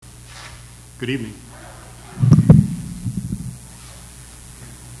Good evening.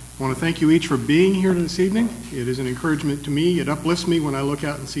 I want to thank you each for being here this evening. It is an encouragement to me. It uplifts me when I look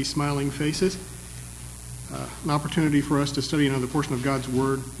out and see smiling faces. An opportunity for us to study another portion of God's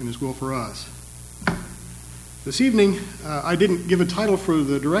Word and His will for us. This evening, I didn't give a title for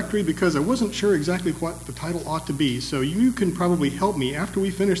the directory because I wasn't sure exactly what the title ought to be, so you can probably help me after we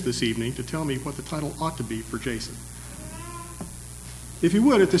finish this evening to tell me what the title ought to be for Jason. If you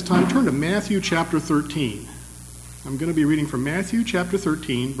would, at this time, turn to Matthew chapter 13. I'm going to be reading from Matthew chapter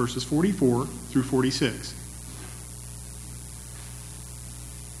 13, verses 44 through 46.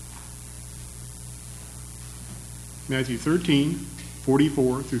 Matthew 13,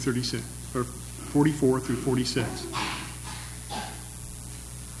 44 through 36, or 44 through 46.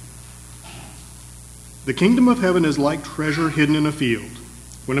 The kingdom of heaven is like treasure hidden in a field.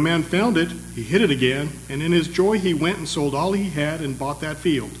 When a man found it, he hid it again, and in his joy he went and sold all he had and bought that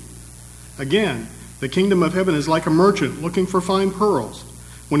field. Again, the kingdom of heaven is like a merchant looking for fine pearls.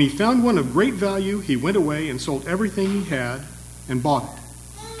 When he found one of great value, he went away and sold everything he had and bought it.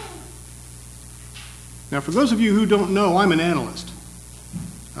 Now, for those of you who don't know, I'm an analyst.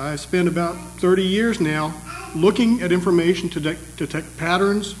 I've spent about 30 years now looking at information to detect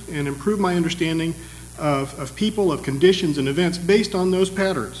patterns and improve my understanding of people, of conditions, and events based on those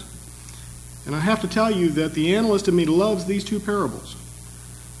patterns. And I have to tell you that the analyst in me loves these two parables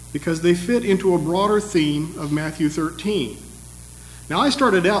because they fit into a broader theme of Matthew 13. Now, I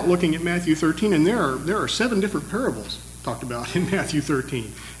started out looking at Matthew 13, and there are 7 different parables talked about in Matthew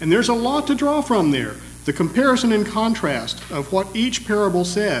 13. And there's a lot to draw from there. The comparison and contrast of what each parable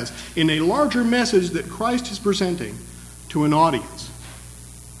says in a larger message that Christ is presenting to an audience.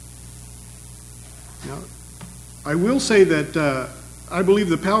 Now, I will say that I believe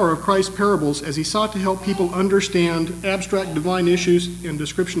the power of Christ's parables as he sought to help people understand abstract divine issues and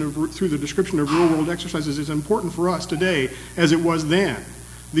through the description of real-world exercises is important for us today as it was then.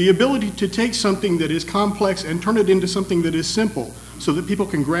 The ability to take something that is complex and turn it into something that is simple so that people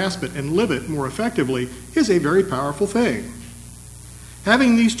can grasp it and live it more effectively is a very powerful thing.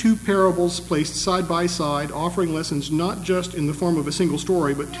 Having these two parables placed side by side, offering lessons not just in the form of a single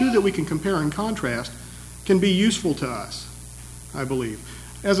story, but two that we can compare and contrast, can be useful to us, I believe.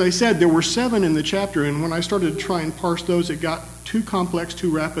 As I said, there were 7 in the chapter, and when I started to try and parse those, it got too complex too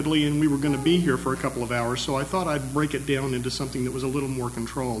rapidly, and we were going to be here for a couple of hours, so I thought I'd break it down into something that was a little more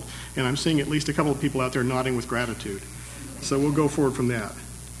controlled. And I'm seeing at least a couple of people out there nodding with gratitude. So we'll go forward from that.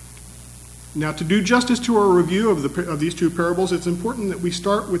 Now, to do justice to our review of these two parables, it's important that we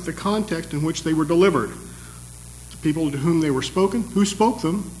start with the context in which they were delivered. The people to whom they were spoken, who spoke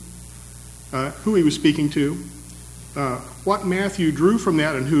them, who he was speaking to, what Matthew drew from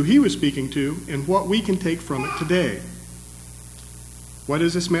that and who he was speaking to, and what we can take from it today. Why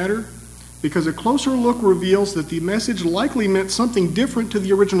does this matter? Because a closer look reveals that the message likely meant something different to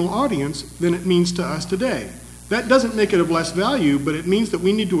the original audience than it means to us today. That doesn't make it of less value, but it means that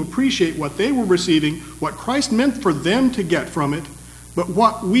we need to appreciate what they were receiving, what Christ meant for them to get from it, but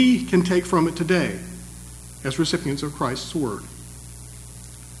what we can take from it today as recipients of Christ's word.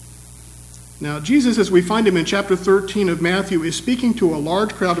 Now, Jesus, as we find him in chapter 13 of Matthew, is speaking to a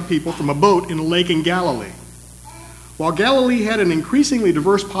large crowd of people from a boat in a lake in Galilee. While Galilee had an increasingly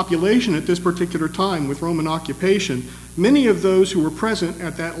diverse population at this particular time with Roman occupation, many of those who were present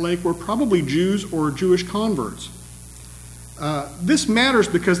at that lake were probably Jews or Jewish converts. This matters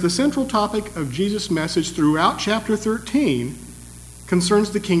because the central topic of Jesus' message throughout chapter 13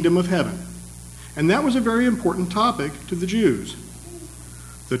 concerns the kingdom of heaven. And that was a very important topic to the Jews.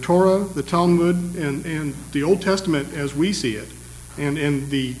 The Torah, the Talmud, and the Old Testament as we see it, and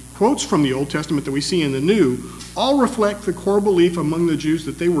the quotes from the Old Testament that we see in the New, all reflect the core belief among the Jews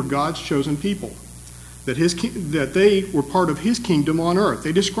that they were God's chosen people, that they were part of his kingdom on earth.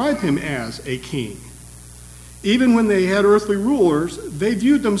 They describe him as a king. Even when they had earthly rulers, they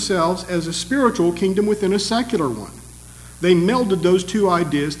viewed themselves as a spiritual kingdom within a secular one. They melded those two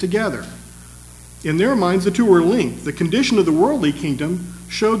ideas together. In their minds, the two were linked. The condition of the worldly kingdom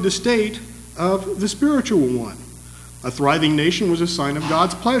showed the state of the spiritual one. A thriving nation was a sign of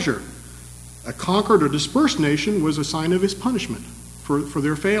God's pleasure. A conquered or dispersed nation was a sign of his punishment for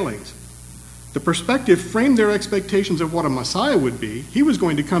their failings. The perspective framed their expectations of what a Messiah would be. He was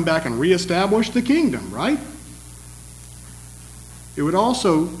going to come back and reestablish the kingdom, right? It would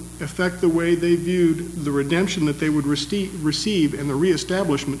also affect the way they viewed the redemption that they would receive and the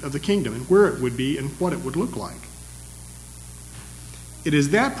reestablishment of the kingdom and where it would be and what it would look like. It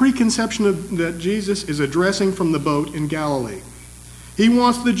is that preconception that Jesus is addressing from the boat in Galilee. He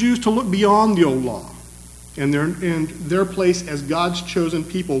wants the Jews to look beyond the old law, and their place as God's chosen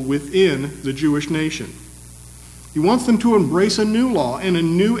people within the Jewish nation. He wants them to embrace a new law and a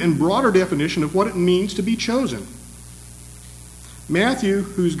new and broader definition of what it means to be chosen. Matthew,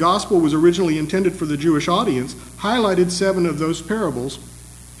 whose gospel was originally intended for the Jewish audience, highlighted 7 of those parables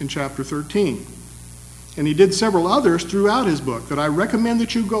in chapter 13. And he did several others throughout his book that I recommend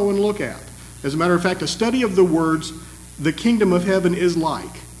that you go and look at. As a matter of fact, a study of the words, "the kingdom of heaven is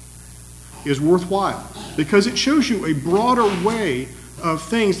like," is worthwhile because it shows you a broader way of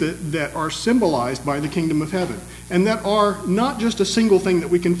things that are symbolized by the kingdom of heaven, and that are not just a single thing that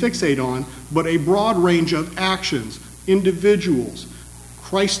we can fixate on, but a broad range of actions, individuals,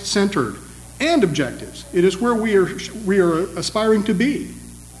 Christ-centered, and objectives. It is where we are aspiring to be,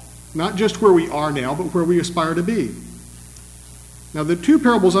 not just where we are now, but where we aspire to be. Now, the 2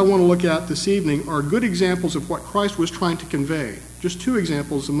 parables I want to look at this evening are good examples of what Christ was trying to convey. Just 2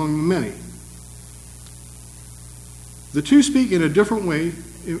 examples among the many. The 2 speak in a different way,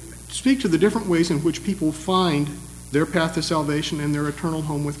 speak to the different ways in which people find their path to salvation and their eternal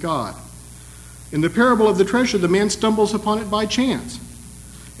home with God. In the parable of the treasure, the man stumbles upon it by chance.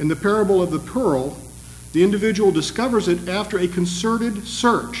 In the parable of the pearl, the individual discovers it after a concerted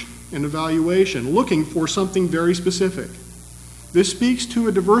search and evaluation, looking for something very specific. This speaks to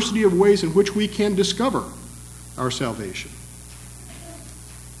a diversity of ways in which we can discover our salvation.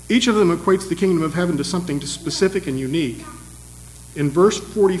 Each of them equates the kingdom of heaven to something specific and unique. In verse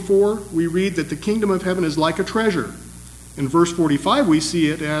 44, we read that the kingdom of heaven is like a treasure. In verse 45, we see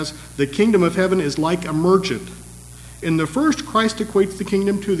it as the kingdom of heaven is like a merchant. In the first, Christ equates the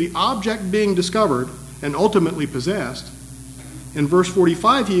kingdom to the object being discovered and ultimately possessed. In verse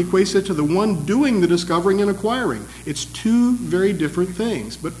 45, he equates it to the one doing the discovering and acquiring. It's 2 very different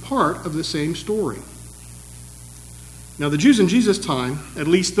things, but part of the same story. Now, the Jews in Jesus' time, at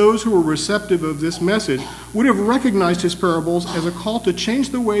least those who were receptive of this message, would have recognized his parables as a call to change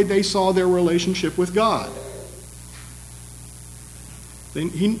the way they saw their relationship with God.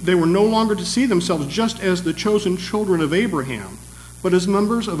 They were no longer to see themselves just as the chosen children of Abraham, but as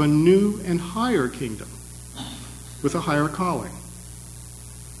members of a new and higher kingdom with a higher calling.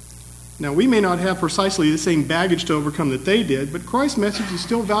 Now, we may not have precisely the same baggage to overcome that they did, but Christ's message is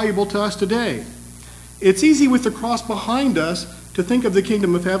still valuable to us today. It's easy with the cross behind us to think of the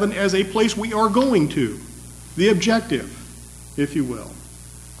kingdom of heaven as a place we are going to, the objective, if you will.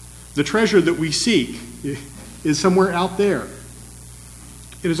 The treasure that we seek is somewhere out there.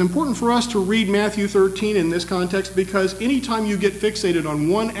 It is important for us to read Matthew 13 in this context because anytime you get fixated on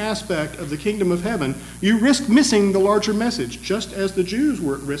one aspect of the kingdom of heaven, you risk missing the larger message, just as the Jews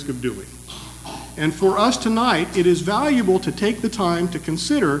were at risk of doing. And for us tonight, it is valuable to take the time to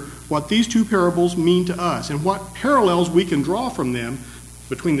consider what these 2 parables mean to us and what parallels we can draw from them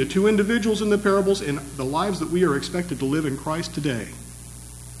between the 2 individuals in the parables and the lives that we are expected to live in Christ today.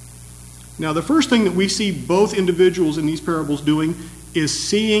 Now, the first thing that we see both individuals in these parables doing is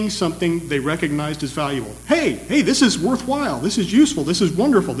seeing something they recognized as valuable. Hey, this is worthwhile. This is useful. This is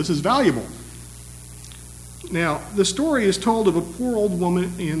wonderful. This is valuable. Now, the story is told of a poor old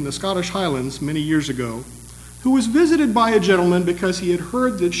woman in the Scottish Highlands many years ago who was visited by a gentleman because he had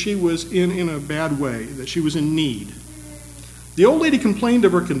heard that she was in a bad way, that she was in need. The old lady complained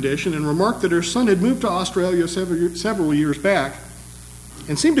of her condition and remarked that her son had moved to Australia several years back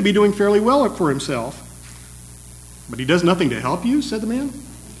and seemed to be doing fairly well for himself. "But he does nothing to help you?" said the man.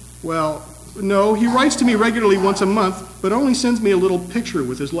 "Well, no, he writes to me regularly once a month, but only sends me a little picture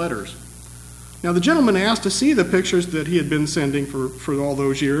with his letters." Now, the gentleman asked to see the pictures that he had been sending for all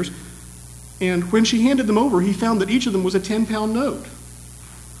those years, and when she handed them over, he found that each of them was a 10-pound note.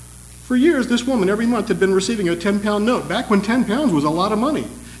 For years, this woman every month had been receiving a 10-pound note, back when 10 pounds was a lot of money.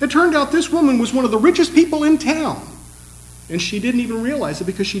 It turned out this woman was one of the richest people in town, and she didn't even realize it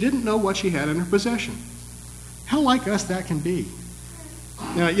because she didn't know what she had in her possession. How like us that can be.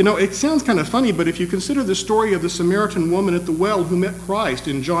 Now, it sounds kind of funny, but if you consider the story of the Samaritan woman at the well who met Christ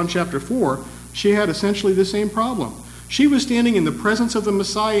in John chapter 4, she had essentially the same problem. She was standing in the presence of the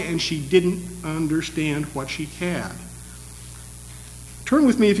Messiah, and she didn't understand what she had. Turn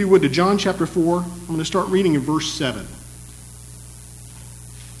with me, if you would, to John chapter 4. I'm going to start reading in verse 7.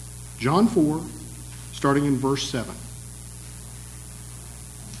 John 4, starting in verse 7.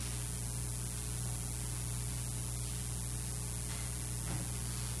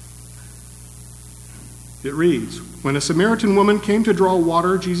 It reads, "When a Samaritan woman came to draw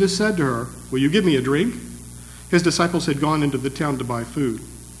water, Jesus said to her, 'Will you give me a drink?' His disciples had gone into the town to buy food.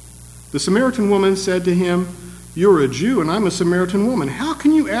 The Samaritan woman said to him, 'You're a Jew and I'm a Samaritan woman. How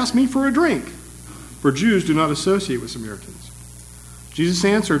can you ask me for a drink?' For Jews do not associate with Samaritans. Jesus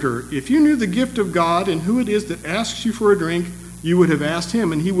answered her, "If you knew the gift of God and who it is that asks you for a drink, you would have asked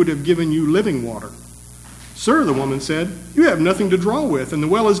him, and he would have given you living water." "Sir," the woman said, "you have nothing to draw with, and the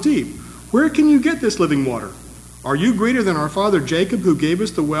well is deep. Where can you get this living water? Are you greater than our father Jacob, who gave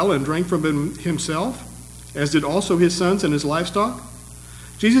us the well and drank from it himself, as did also his sons and his livestock?"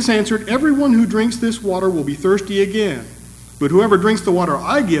 Jesus answered, "Everyone who drinks this water will be thirsty again, but whoever drinks the water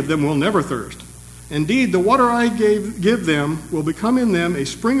I give them will never thirst. Indeed, the water I give them will become in them a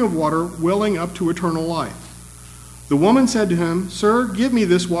spring of water welling up to eternal life." The woman said to him, "Sir, give me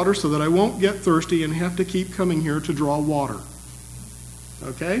this water so that I won't get thirsty and have to keep coming here to draw water."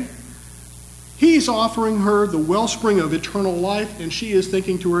 Okay? He's offering her the wellspring of eternal life, and she is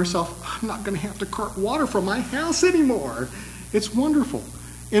thinking to herself, "I'm not going to have to cart water from my house anymore." It's wonderful.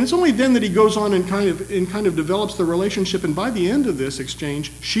 And it's only then that he goes on and kind of develops the relationship, and by the end of this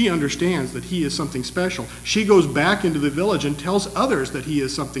exchange, she understands that he is something special. She goes back into the village and tells others that he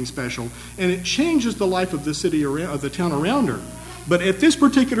is something special, and it changes the life of the city of the town around her. But at this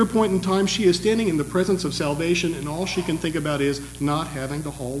particular point in time, she is standing in the presence of salvation, and all she can think about is not having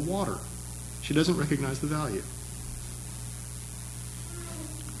to haul water. She doesn't recognize the value.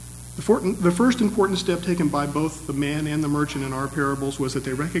 The first important step taken by both the man and the merchant in our parables was that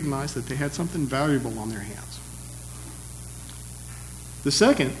they recognized that they had something valuable on their hands. The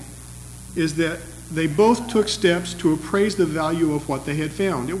second is that they both took steps to appraise the value of what they had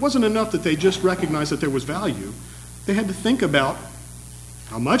found. It wasn't enough that they just recognized that there was value. They had to think about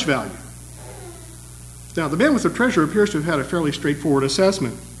how much value. Now, the man with the treasure appears to have had a fairly straightforward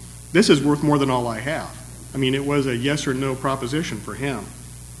assessment. This is worth more than all I have. I mean, it was a yes or no proposition for him.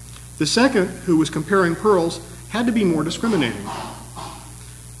 The second, who was comparing pearls, had to be more discriminating.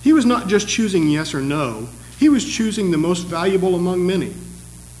 He was not just choosing yes or no, he was choosing the most valuable among many.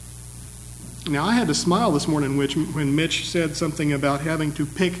 Now, I had to smile this morning when Mitch said something about having to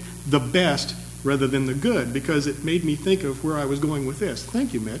pick the best rather than the good, because it made me think of where I was going with this.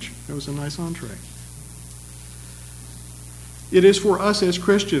 Thank you, Mitch. That was a nice entree. It is for us as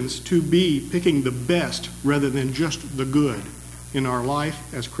Christians to be picking the best rather than just the good in our life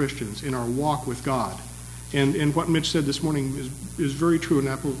as Christians, in our walk with God. And what Mitch said this morning is very true and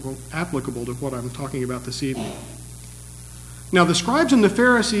applicable to what I'm talking about this evening. Now, the scribes and the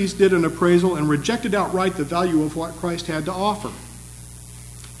Pharisees did an appraisal and rejected outright the value of what Christ had to offer.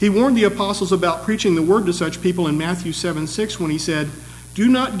 He warned the apostles about preaching the word to such people in Matthew 7:6 when he said, "Do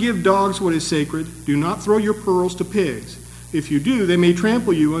not give dogs what is sacred. Do not throw your pearls to pigs. If you do, they may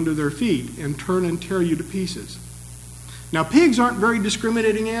trample you under their feet and turn and tear you to pieces." Now, pigs aren't very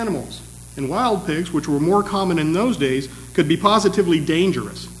discriminating animals, and wild pigs, which were more common in those days, could be positively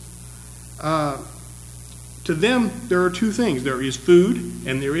dangerous. To them, there are two things. There is food,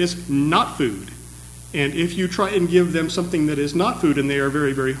 and there is not food. And if you try and give them something that is not food and they are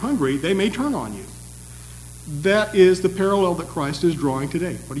very, very hungry, they may turn on you. That is the parallel that Christ is drawing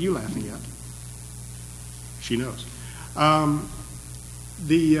today. What are you laughing at? She knows.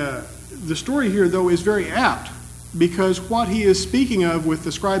 The story here, though, is very apt, because what he is speaking of with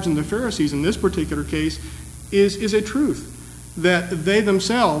the scribes and the Pharisees in this particular case is a truth, that they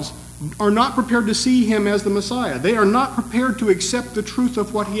themselves are not prepared to see him as the Messiah. They are not prepared to accept the truth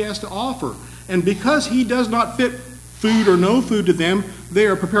of what he has to offer. And because he does not fit food or no food to them, they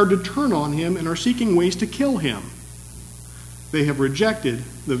are prepared to turn on him and are seeking ways to kill him. They have rejected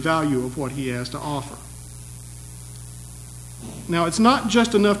the value of what he has to offer. Now, it's not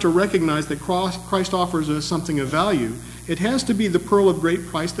just enough to recognize that Christ offers us something of value. It has to be the pearl of great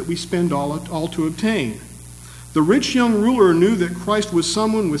price that we spend all to obtain. The rich young ruler knew that Christ was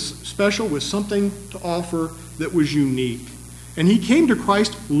someone with special, with something to offer that was unique. And he came to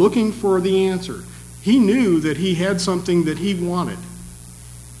Christ looking for the answer. He knew that he had something that he wanted.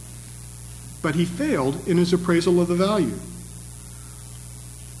 But he failed in his appraisal of the value.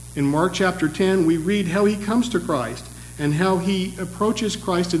 In Mark chapter 10, we read how he comes to Christ and how he approaches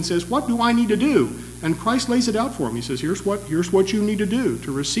Christ and says, "What do I need to do?" And Christ lays it out for him. He says, here's what you need to do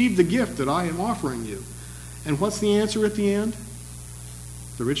to receive the gift that I am offering you. And what's the answer at the end?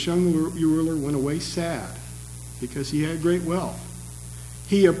 The rich young ruler went away sad because he had great wealth.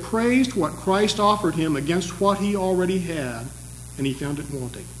 He appraised what Christ offered him against what he already had, and he found it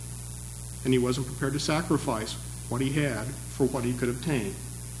wanting. And he wasn't prepared to sacrifice what he had for what he could obtain.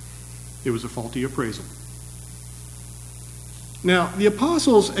 It was a faulty appraisal. Now, the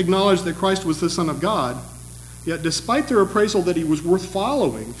apostles acknowledged that Christ was the Son of God, yet despite their appraisal that he was worth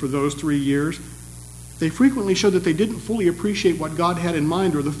following for those 3 years, they frequently showed that they didn't fully appreciate what God had in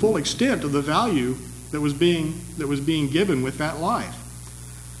mind or the full extent of the value that was being given with that life.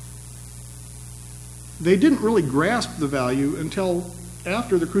 They didn't really grasp the value until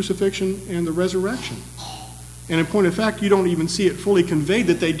after the crucifixion and the resurrection. And in point of fact, you don't even see it fully conveyed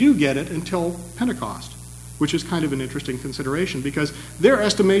that they do get it until Pentecost, which is kind of an interesting consideration because their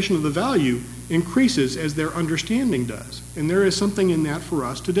estimation of the value increases as their understanding does. And there is something in that for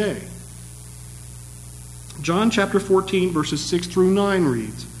us today. John chapter 14, verses 6 through 9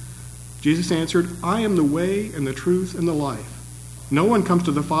 reads, Jesus answered, I am the way and the truth and the life. No one comes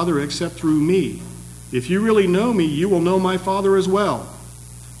to the Father except through me. If you really know me, you will know my Father as well.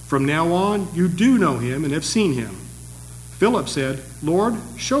 From now on, you do know him and have seen him. Philip said, Lord,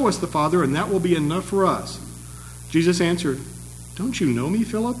 show us the Father, and that will be enough for us. Jesus answered, don't you know me,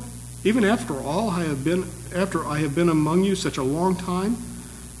 Philip? Even after I have been among you such a long time,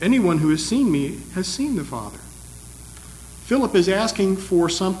 anyone who has seen me has seen the Father. Philip is asking for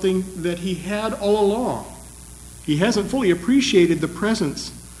something that he had all along. He hasn't fully appreciated the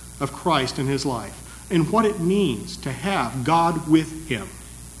presence of Christ in his life and what it means to have God with him.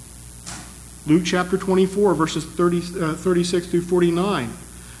 Luke chapter 24, verses 36 through 49,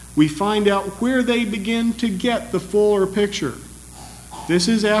 we find out where they begin to get the fuller picture. This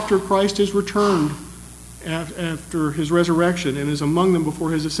is after Christ has returned after his resurrection and is among them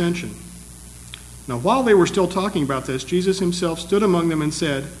before his ascension. Now, while they were still talking about this, Jesus himself stood among them and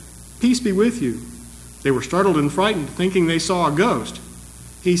said, Peace be with you. They were startled and frightened, thinking they saw a ghost.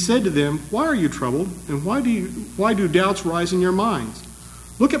 He said to them, Why are you troubled, and why do doubts rise in your minds?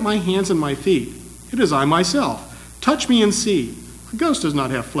 Look at my hands and my feet. It is I myself. Touch me and see. A ghost does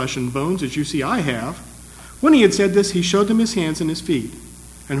not have flesh and bones, as you see I have. When he had said this, he showed them his hands and his feet.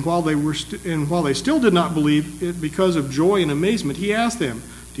 And while they still did not believe it because of joy and amazement, he asked them,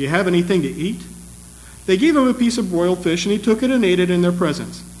 Do you have anything to eat? They gave him a piece of broiled fish, and he took it and ate it in their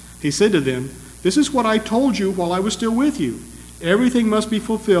presence. He said to them, This is what I told you while I was still with you. Everything must be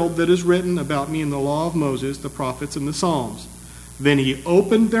fulfilled that is written about me in the law of Moses, the prophets, and the Psalms. Then he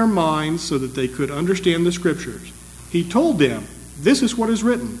opened their minds so that they could understand the Scriptures. He told them, This is what is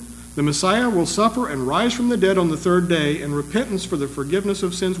written. The Messiah will suffer and rise from the dead on the third day, and repentance for the forgiveness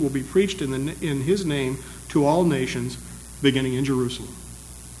of sins will be preached in his name to all nations, beginning in Jerusalem.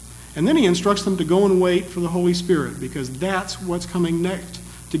 And then he instructs them to go and wait for the Holy Spirit, because that's what's coming next,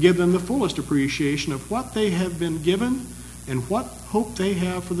 to give them the fullest appreciation of what they have been given and what hope they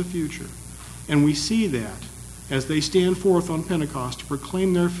have for the future. And we see that as they stand forth on Pentecost to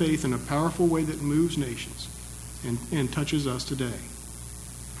proclaim their faith in a powerful way that moves nations and touches us today.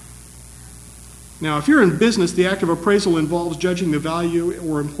 Now, if you're in business, the act of appraisal involves judging the value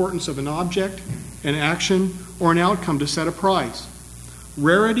or importance of an object, an action, or an outcome to set a price.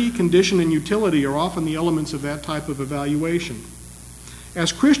 Rarity, condition, and utility are often the elements of that type of evaluation.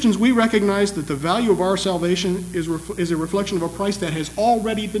 As Christians, we recognize that the value of our salvation is a reflection of a price that has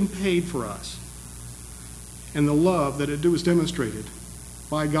already been paid for us, and the love that it was demonstrated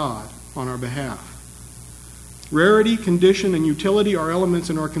by God on our behalf. Rarity, condition, and utility are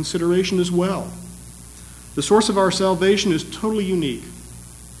elements in our consideration as well. The source of our salvation is totally unique.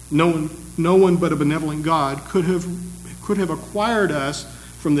 No one but a benevolent God could have acquired us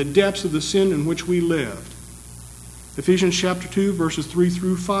from the depths of the sin in which we lived. Ephesians chapter 2, verses 3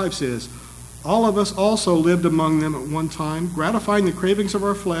 through 5 says, All of us also lived among them at one time, gratifying the cravings of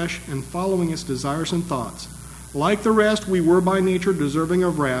our flesh and following its desires and thoughts. Like the rest, we were by nature deserving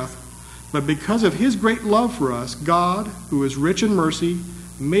of wrath, but because of his great love for us, God, who is rich in mercy,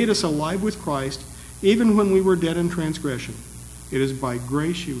 made us alive with Christ, even when we were dead in transgression. It is by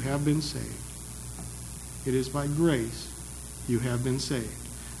grace you have been saved. It is by grace you have been saved.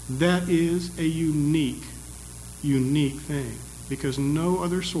 That is a unique thing, because no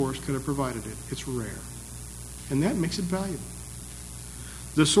other source could have provided it. It's rare. And that makes it valuable.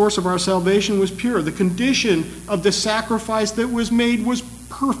 The source of our salvation was pure. The condition of the sacrifice that was made was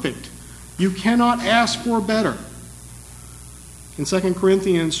perfect. You cannot ask for better. In 2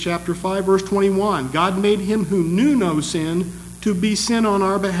 Corinthians chapter 5, verse 21, God made him who knew no sin to be sin on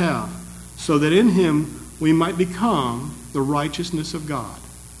our behalf, so that in him we might become the righteousness of God.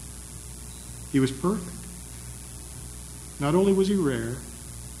 He was perfect. Not only was he rare,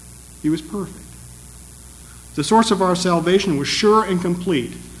 he was perfect. The source of our salvation was sure and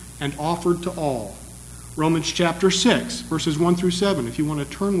complete and offered to all. Romans chapter 6, verses 1 through 7. If you want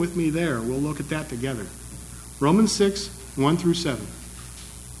to turn with me there, we'll look at that together. Romans 6, 1 through 7.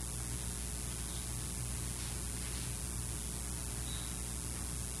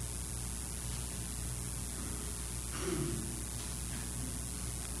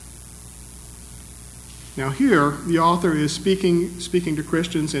 Now here, the author is speaking to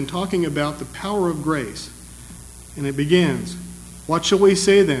Christians and talking about the power of grace. And it begins, What shall we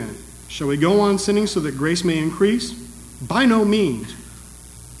say then? Shall we go on sinning so that grace may increase? By no means.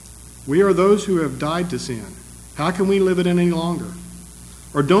 We are those who have died to sin. How can we live it any longer?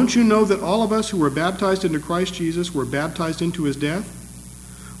 Or don't you know that all of us who were baptized into Christ Jesus were baptized into his death?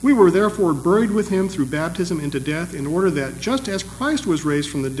 We were therefore buried with him through baptism into death, in order that, just as Christ was raised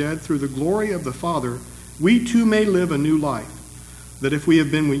from the dead through the glory of the Father, we too may live a new life. That if we have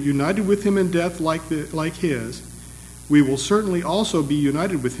been united with him in death like his, we will certainly also be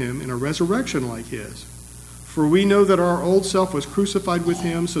united with him in a resurrection like his. For we know that our old self was crucified with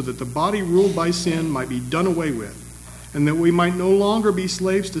him, so that the body ruled by sin might be done away with, and that we might no longer be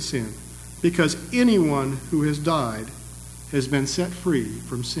slaves to sin, because anyone who has died has been set free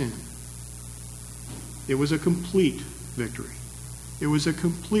from sin. It was a complete victory. It was a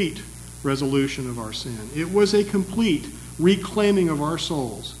complete resolution of our sin. It was a complete reclaiming of our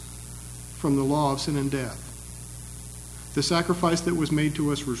souls from the law of sin and death. The sacrifice that was made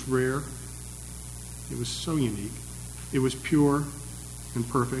to us was rare. It was so unique. It was pure and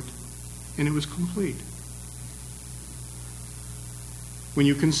perfect, and it was complete. When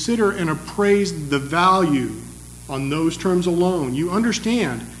you consider and appraise the value on those terms alone, you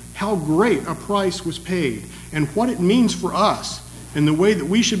understand how great a price was paid and what it means for us and the way that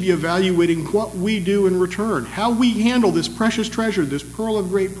we should be evaluating what we do in return, how we handle this precious treasure, this pearl of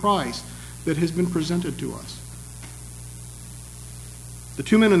great price that has been presented to us. The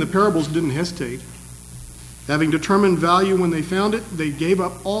two men in the parables didn't hesitate. Having determined value when they found it, they gave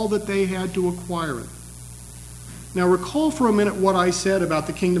up all that they had to acquire it. Now recall for a minute what I said about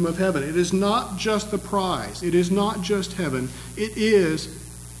the kingdom of heaven. It is not just the prize. It is not just heaven. It is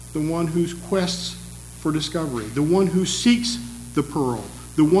the one who quests for discovery, the one who seeks the pearl,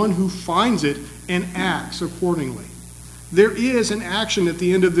 the one who finds it and acts accordingly. There is an action at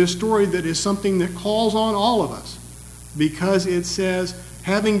the end of this story that is something that calls on all of us, because it says,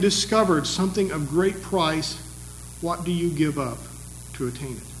 having discovered something of great price, what do you give up to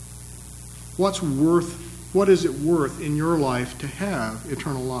attain it? What is it worth in your life to have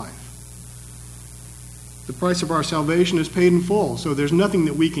eternal life? The price of our salvation is paid in full, so there's nothing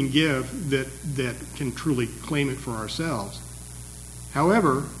that we can give that can truly claim it for ourselves.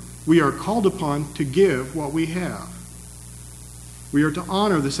 However, we are called upon to give what we have. We are to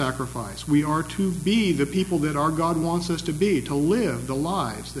honor the sacrifice. We are to be the people that our God wants us to be, to live the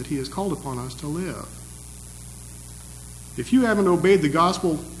lives that he has called upon us to live. If you haven't obeyed the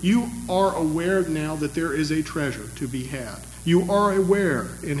gospel, you are aware now that there is a treasure to be had. You are aware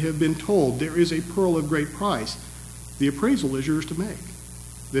and have been told there is a pearl of great price. The appraisal is yours to make.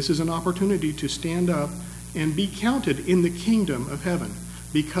 This is an opportunity to stand up and be counted in the kingdom of heaven,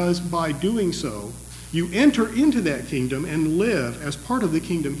 because by doing so, you enter into that kingdom and live as part of the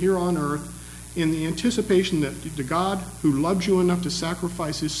kingdom here on earth in the anticipation that the God who loves you enough to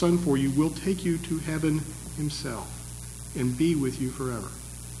sacrifice his son for you will take you to heaven himself and be with you forever.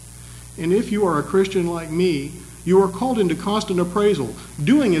 And if you are a Christian like me, you are called into constant appraisal,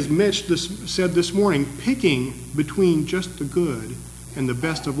 doing as Mitch said this morning, picking between just the good and the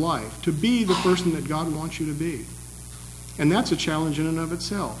best of life, to be the person that God wants you to be. And that's a challenge in and of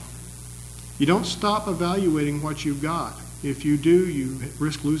itself. You don't stop evaluating what you've got. If you do, you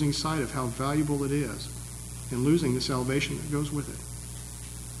risk losing sight of how valuable it is and losing the salvation that goes with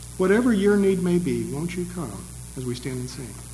it. Whatever your need may be, won't you come as we stand and sing?